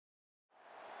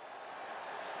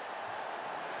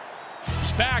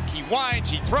drops back, he winds,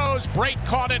 he throws. Brate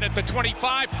caught it at the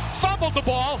 25, fumbled the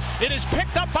ball. It is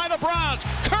picked up by the Browns.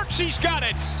 Kirksey's got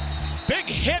it. Big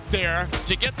hit there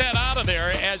to get that out of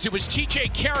there, as it was T.J.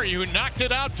 Carrie who knocked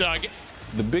it out, Doug.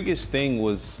 The biggest thing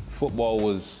was football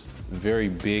was very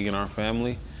big in our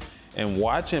family. And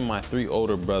watching my three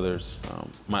older brothers,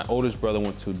 my oldest brother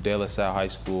went to De La Salle High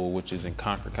School, which is in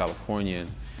Concord, California.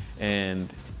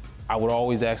 And I would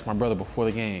always ask my brother before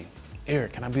the game,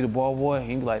 Eric, can I be the ball boy?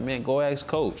 He'd be like, man, go ask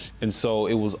coach. And so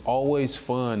it was always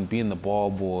fun being the ball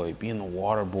boy, being the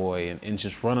water boy, and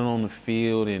just running on the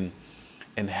field and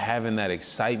having that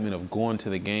excitement of going to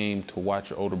the game to watch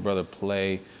your older brother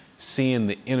play, seeing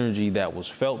the energy that was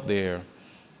felt there.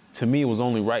 To me, it was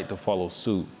only right to follow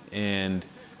suit. And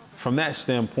from that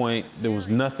standpoint, there was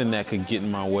nothing that could get in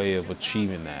my way of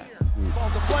achieving that. Ball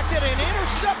deflected and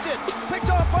intercepted. Picked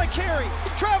off by Carrie.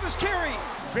 Travis Carrie.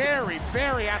 Very,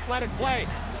 very athletic play.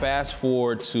 Fast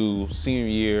forward to senior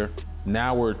year,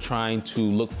 now we're trying to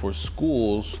look for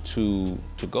schools to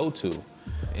go to.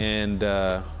 And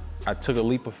I took a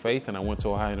leap of faith and I went to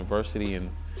Ohio University, and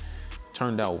it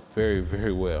turned out very,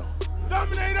 very well.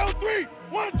 Dominate 03!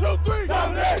 1, 2, 3,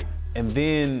 dominate! And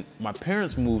then my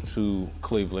parents moved to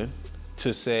Cleveland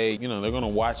to say, you know, they're gonna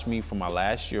watch me for my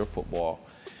last year of football.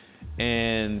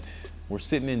 And we're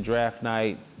sitting in draft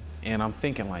night, and I'm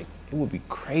thinking, like, it would be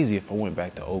crazy if I went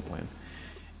back to Oakland.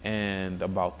 And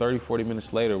about 30, 40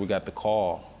 minutes later, we got the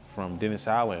call from Dennis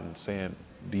Allen saying,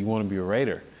 do you want to be a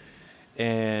Raider?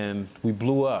 And we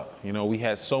blew up. You know, we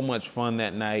had so much fun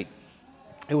that night.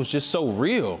 It was just so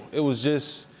real. It was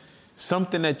just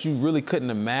something that you really couldn't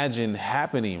imagine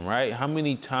happening, right? How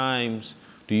many times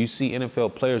do you see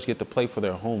NFL players get to play for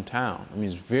their hometown? I mean,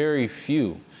 it's very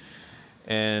few.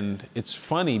 And it's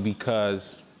funny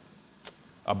because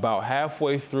about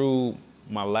halfway through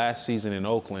my last season in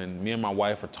Oakland, me and my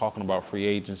wife are talking about free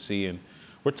agency, and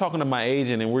we're talking to my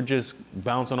agent, and we're just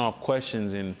bouncing off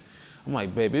questions, and I'm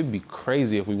like, babe, it'd be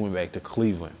crazy if we went back to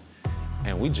Cleveland.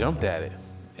 And we jumped at it,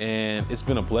 and it's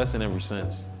been a blessing ever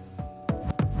since.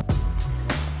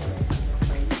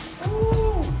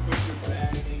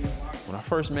 When I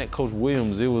first met Coach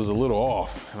Williams, it was a little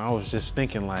off, and I was just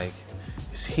thinking, like,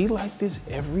 is he like this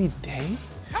every day?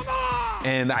 Come on!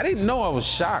 And I didn't know. I was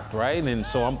shocked, right? And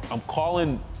so I'm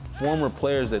calling former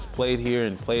players that's played here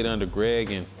and played under Greg,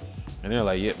 and they're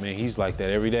like, yeah, man, he's like that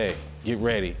every day. Get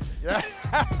ready. Yeah.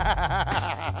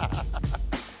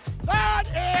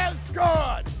 That is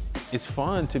good! It's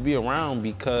fun to be around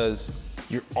because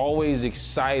you're always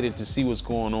excited to see what's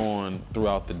going on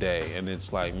throughout the day. And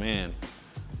it's like, man,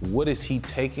 what is he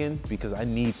taking? Because I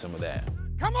need some of that.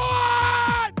 Come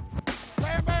on!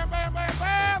 Bam, bam, bam, bam,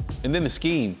 bam! And then the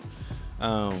scheme.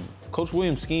 Coach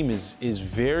Williams' scheme is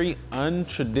very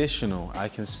untraditional, I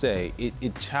can say.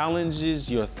 It challenges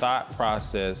your thought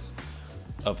process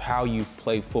of how you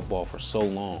play football for so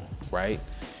long, right?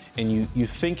 And you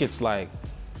think it's like,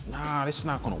 nah, this is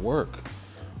not gonna work.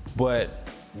 But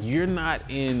you're not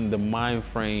in the mind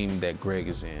frame that Greg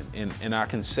is in. And I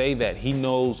can say that he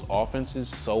knows offenses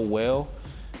so well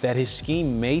that his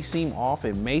scheme may seem off,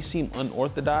 it may seem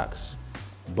unorthodox,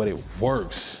 but it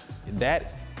works.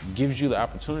 That gives you the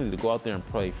opportunity to go out there and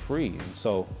play free. And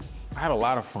so I had a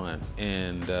lot of fun,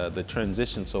 and the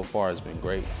transition so far has been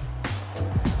great.